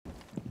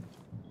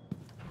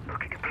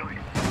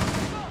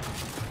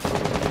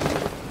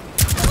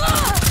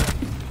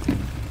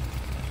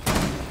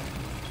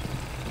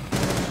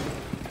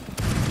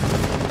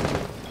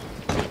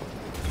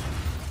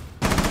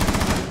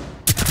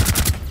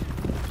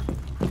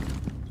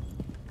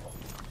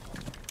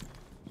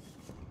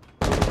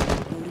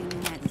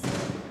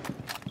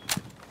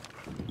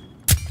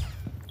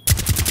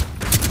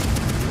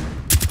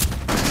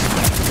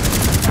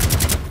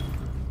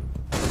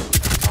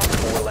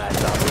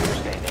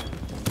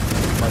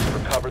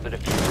the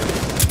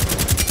diffuser.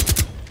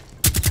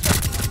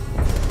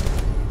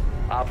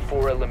 Op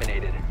 4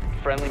 eliminated.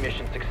 Friendly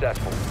mission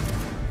successful.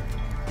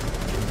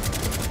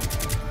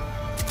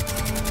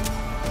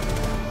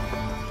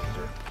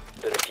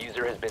 The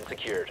diffuser has been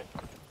secured.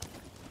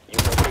 You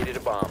located a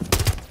bomb.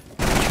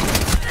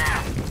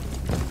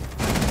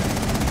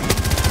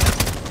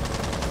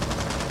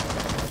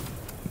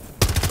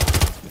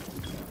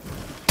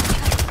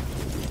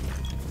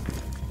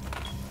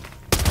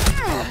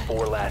 Op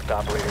 4 last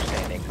operator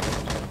standing.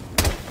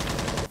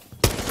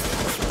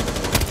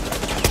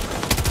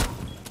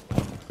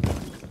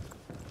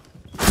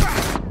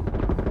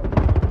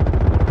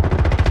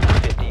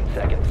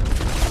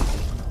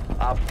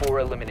 Op 4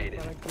 eliminated.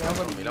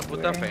 La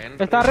puta fen.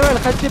 Está arriba del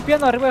head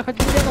chipiano, arriba del head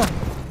chipiano.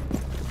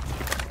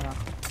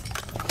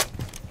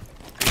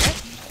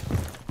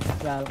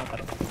 Ya lo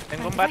mataron.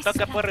 Tengo un vato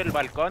acá por el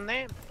balcón,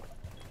 Ya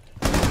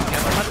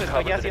nomás le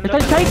estoy haciendo.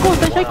 Está el Sieqe,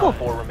 está el Sieqe. Op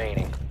 4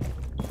 remaining.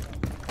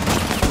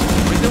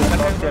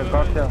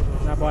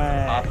 No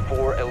pues. Op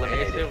 4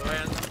 eliminated.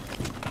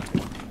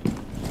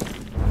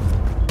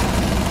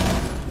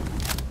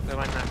 Se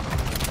van a...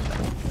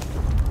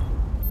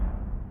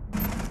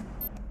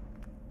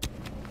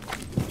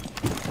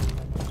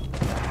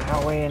 Ah,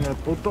 güey, en el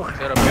puto hatch.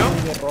 ¿Se rompió?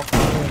 De rojo,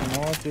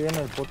 güey. No, estoy en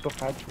el puto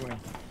hatch, güey.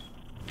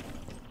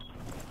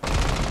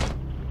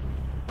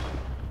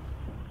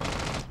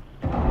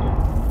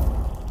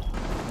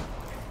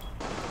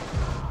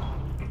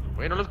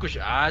 Güey, no lo escuché.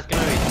 Ah, es que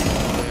no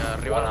vi.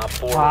 Arriba. One Op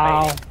 4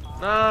 Wow. remaining.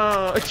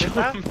 No, yo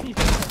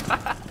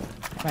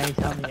Me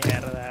hizo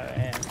mierda,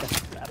 güey.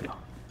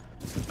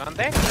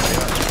 ¿Dónde?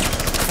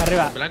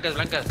 Arriba. Blancas,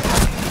 blancas.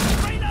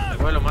 El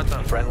güey lo mata.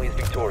 Friendly is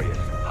victorious.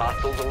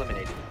 Hostiles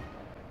eliminated.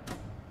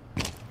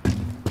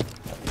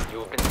 You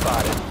have been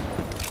spotted.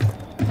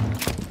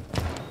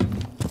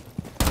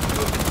 You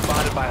have been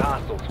spotted by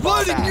hostiles. Fall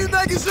Loading back. new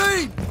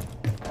magazine!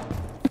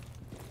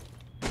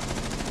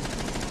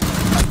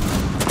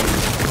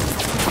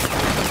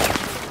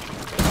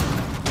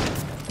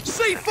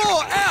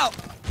 C4 out!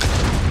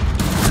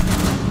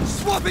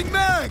 Swapping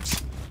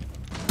mags!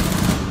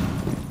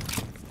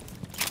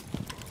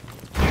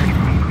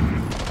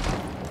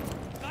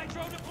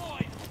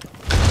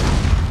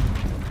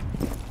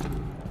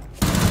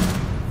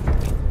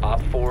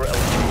 Op 4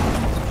 eliminated.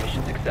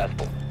 Mission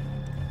successful.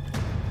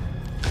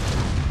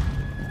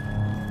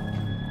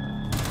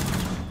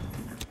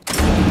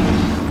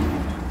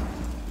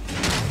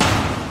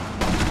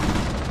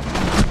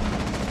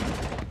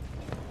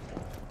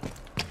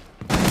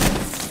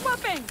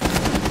 Swapping!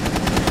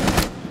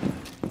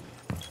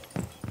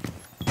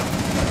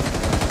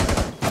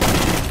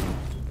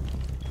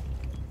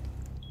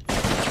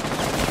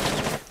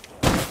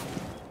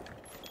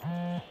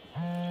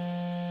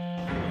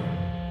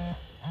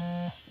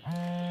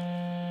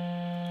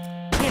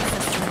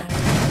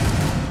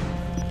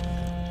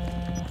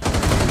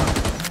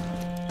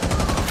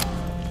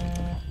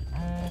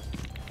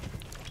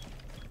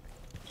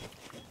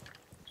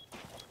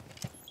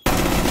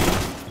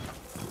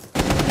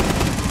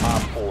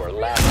 Op 4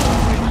 last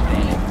operator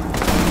standing.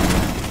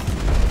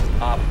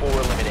 Op 4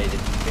 eliminated.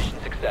 Mission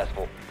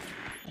successful. Op 4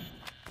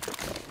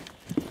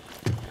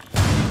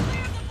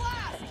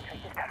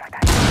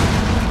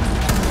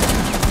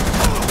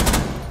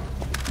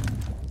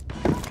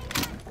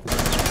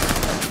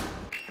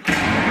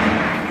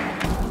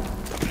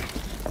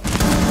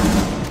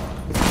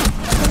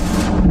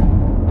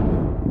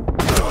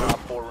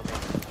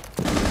 remaining.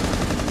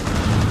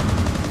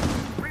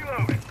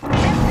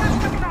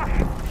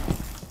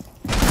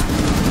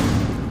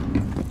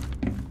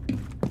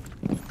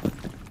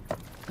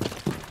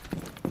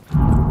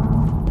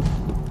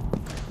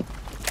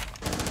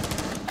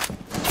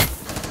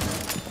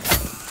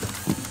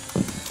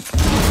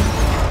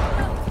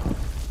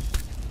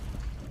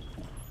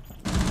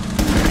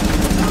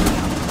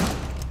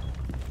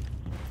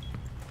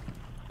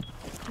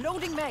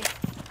 Loading mag.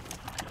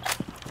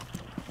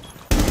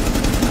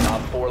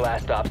 Op 4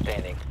 last stop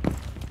standing.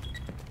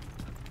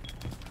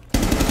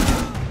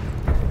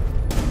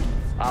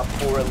 Op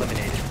 4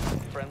 eliminated.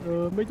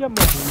 Friendly. Me llamo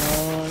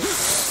Booelol.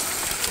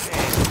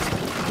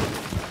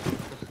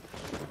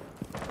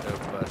 ¿Qué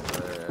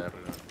pasa,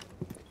 verga?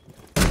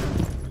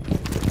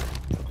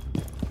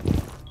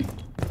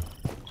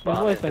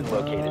 Bomb has been Me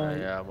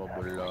located. llamo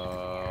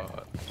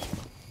Booelol.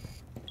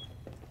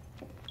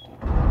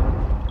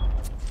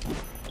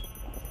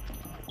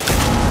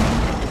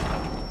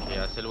 ¿Qué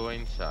hace el güey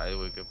inside,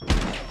 güey? ¿Qué pedo?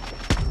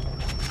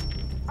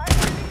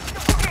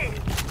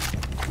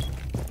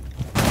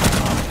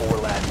 Op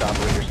 4 last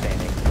operator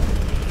standing.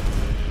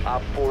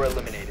 Op 4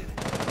 eliminated.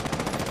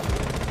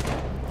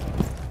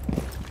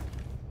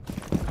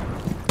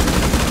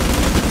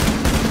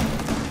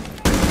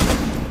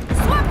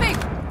 Swapping!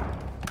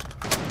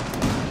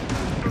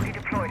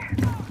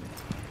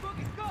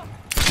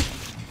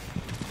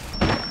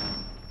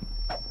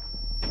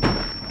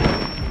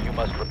 You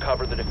must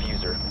recover the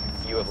diffuser.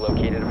 You have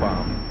located a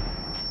bomb.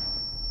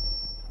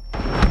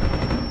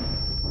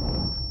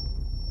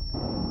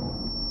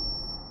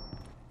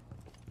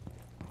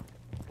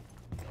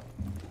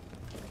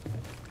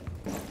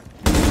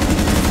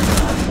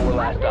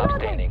 last stop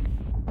standing.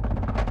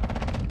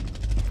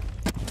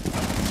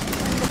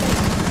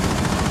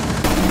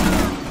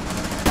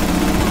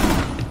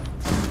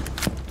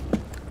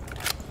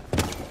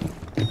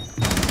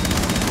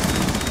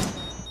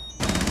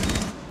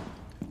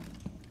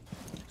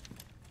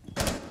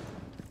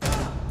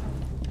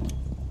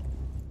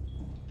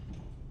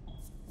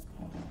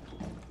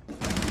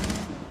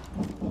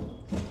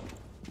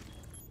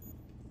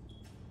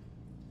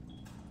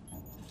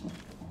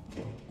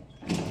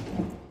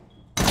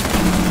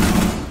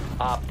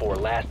 Op 4,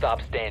 last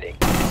stop standing.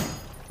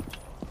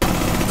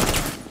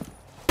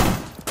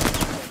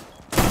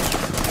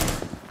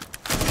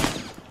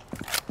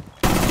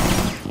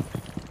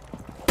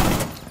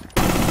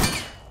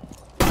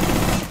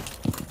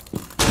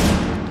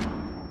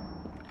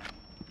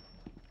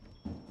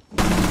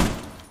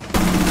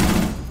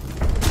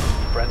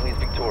 Friendly's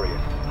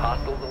victorious.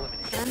 Hostiles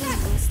eliminated.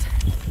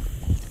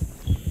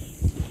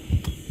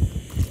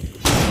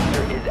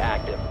 User is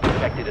active.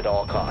 Protected at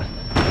all costs.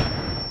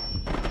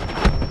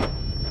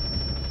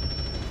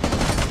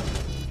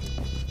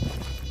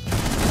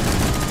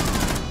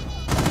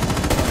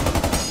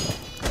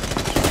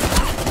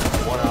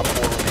 One Op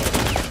 4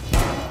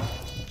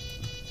 remaining.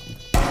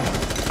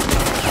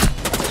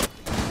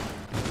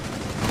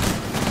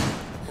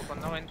 Con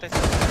 90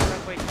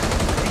 segundos, güey.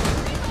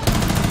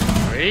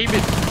 Ey,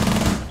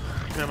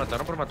 me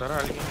mataron por matar a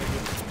alguien.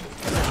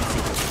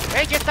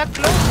 ¡Ey, ya está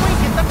close, güey!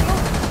 ¡Ya está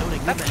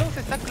close!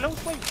 Está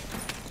close, güey.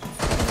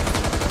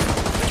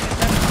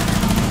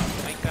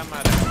 No hay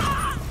cámara.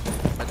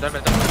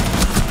 Metal.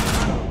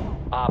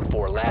 Op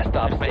 4, last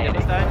stop El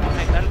pendejo standing. estaba en un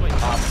metal, güey.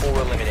 Op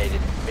 4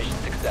 eliminated. Mission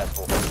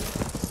successful.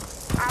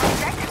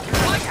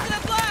 Watch for the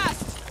blast!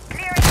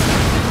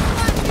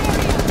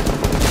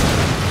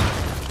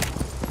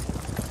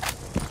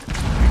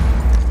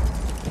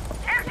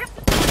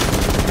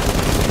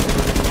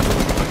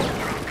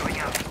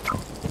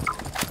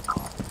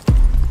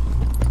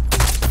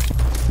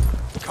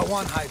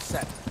 Kawan hive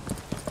set.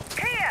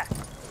 Clear!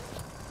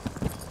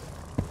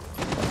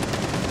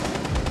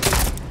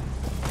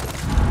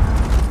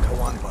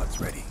 Kawan buds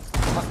ready.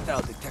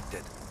 Hostile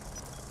detected.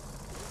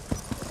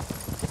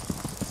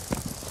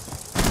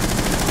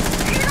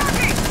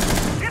 Reloading!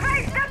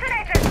 Device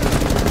detonated!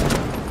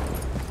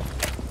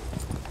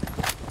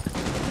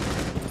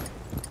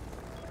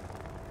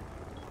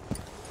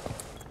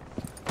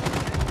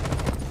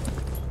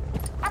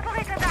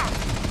 Operator down!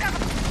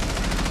 Cover!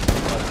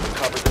 Must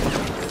recover the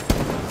diffuser.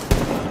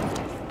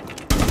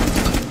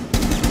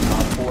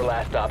 Op 4,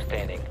 last stop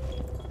standing.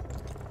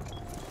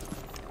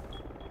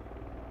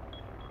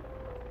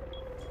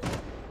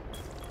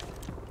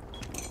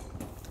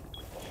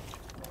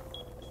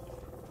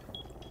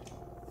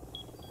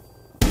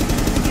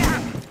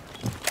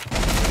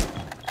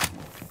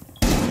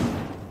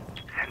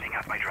 Sending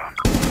out my drone.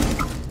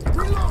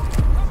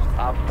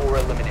 Op 4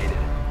 eliminated.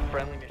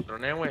 Friendly mission.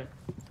 Troné, güey.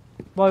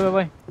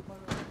 Voy.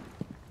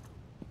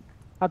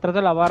 Atrás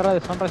de la barra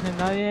de sombras no hay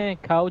nadie.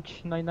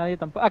 Couch, no hay nadie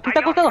tampoco. Aquí está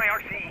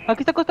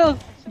acostado.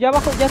 Ya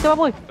abajo, ya se va,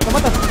 voy. Lo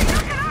matas.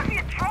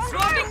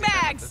 Swapping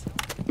bags!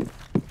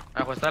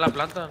 Abajo está la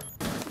planta.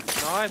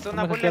 No, es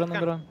una Me saquearon bullet.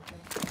 un dron.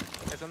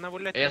 Es una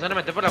bullet. Ella se van a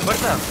meter por la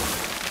puerta.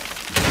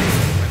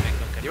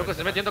 Digo que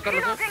estoy metiendo,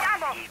 Carlos.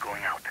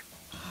 Going out.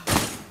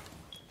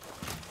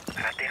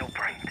 Ratero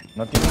brain.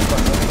 No tiene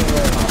pasaje,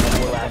 güey. Op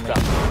 4, last stop.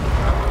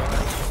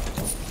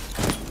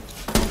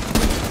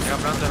 Era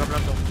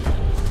planto.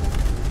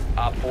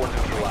 Op 4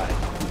 neutralized.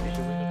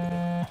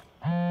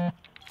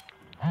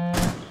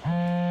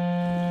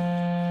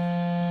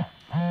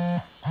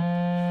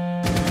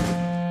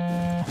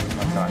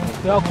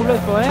 Cuidado, culo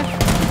esto, Es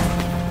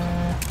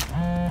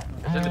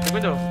el de tu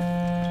window.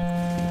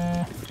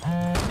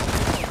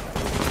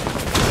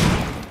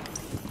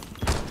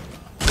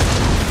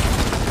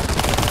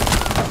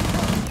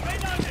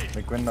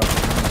 Me cuento.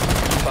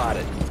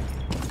 Spotted.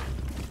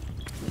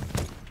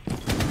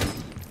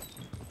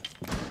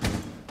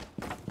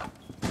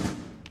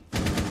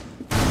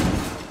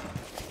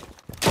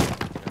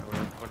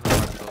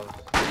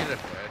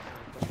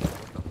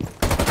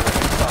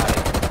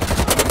 Spotted.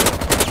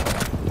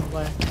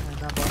 Bueno, no hay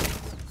nada por ahí.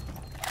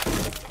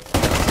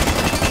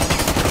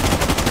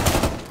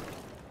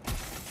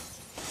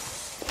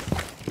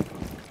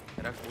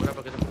 Era cura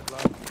para que se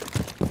pueda.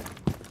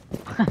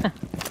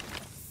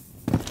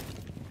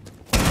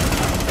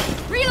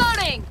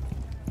 Reloading!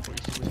 Uy,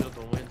 sí, se lo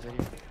tomó muy en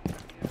serio.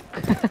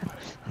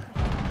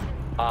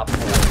 Op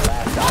 4,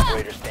 last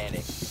operator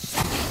standing.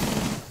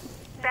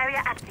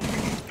 Barrier active.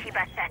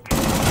 Chiba set.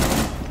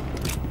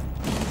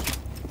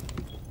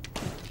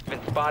 Been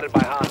spotted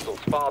by hostiles.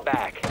 Fall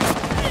back.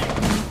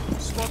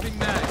 Swapping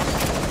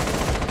mags.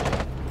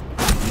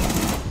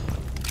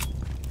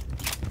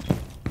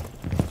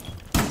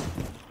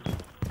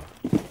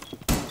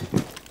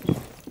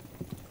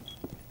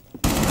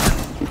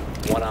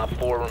 One Op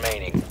 4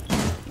 remaining.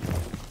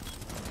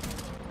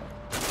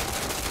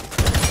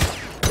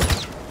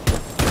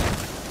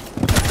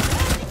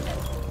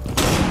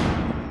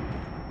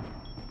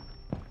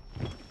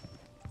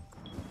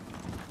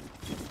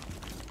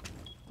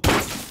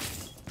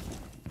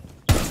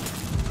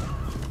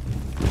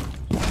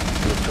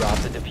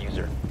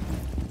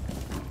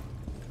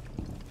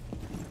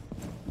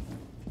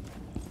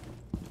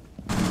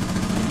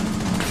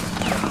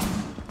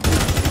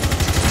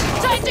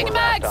 Changing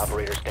last mags!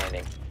 operator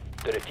standing.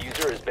 The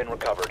diffuser has been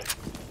recovered.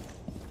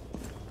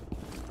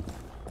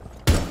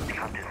 The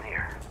hunt is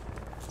near.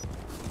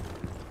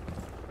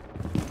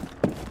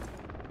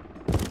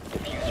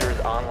 Diffuser is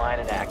online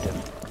and active.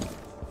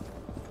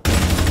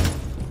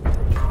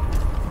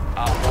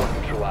 Op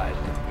 4 neutralized.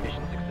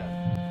 Mission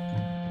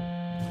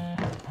success.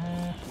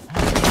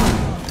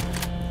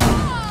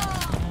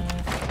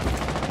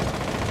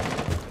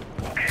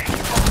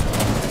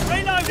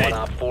 One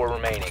Op 4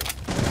 remaining.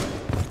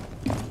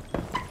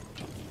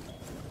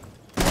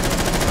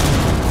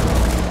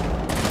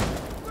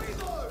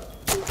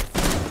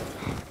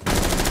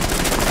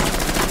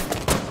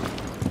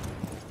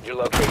 Your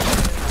location.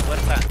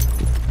 Puerta.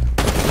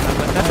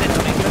 Aguántate,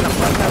 no me quiero la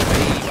puerta,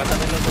 güey. Vas a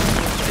ver los dos.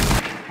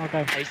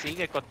 Ok. Ahí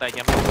sigue, Cota,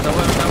 ya me... Está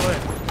bueno, está bueno.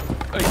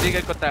 Ahí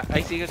sigue, Cota,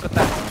 ahí sigue,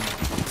 Cota.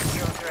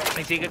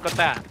 Ahí sigue,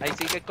 Cota, ahí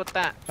sigue,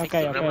 Cota. Ahí Ok,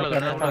 sigue, ok, Dámelo, ok,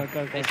 dámelo. ok,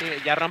 ok. ahí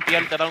sigue. Ya rompió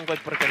el telón, güey,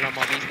 porque lo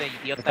moviste,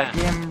 Está idiota. aquí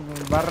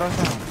en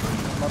Barrosa.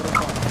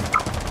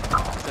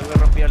 Se güey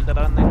rompió el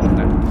telón,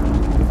 Cota.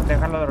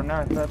 Déjalo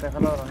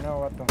droneo,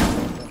 vato.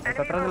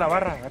 Está atrás de la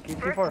barra, aquí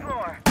sí por.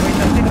 Güey,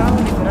 está cerrado,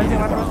 literal, de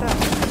Barrosa.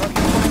 No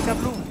tiene conecta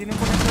blue, tiene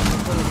conecta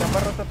blue, pero está en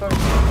Barrosa todo.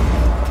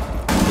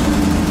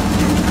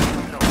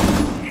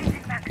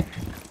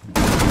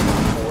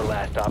 4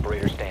 last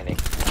operator standing.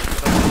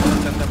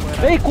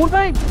 ¡Ey, cool,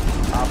 man!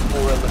 Op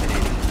 4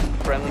 eliminated.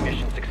 Friendly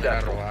mission Me la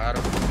successful.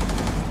 robaron.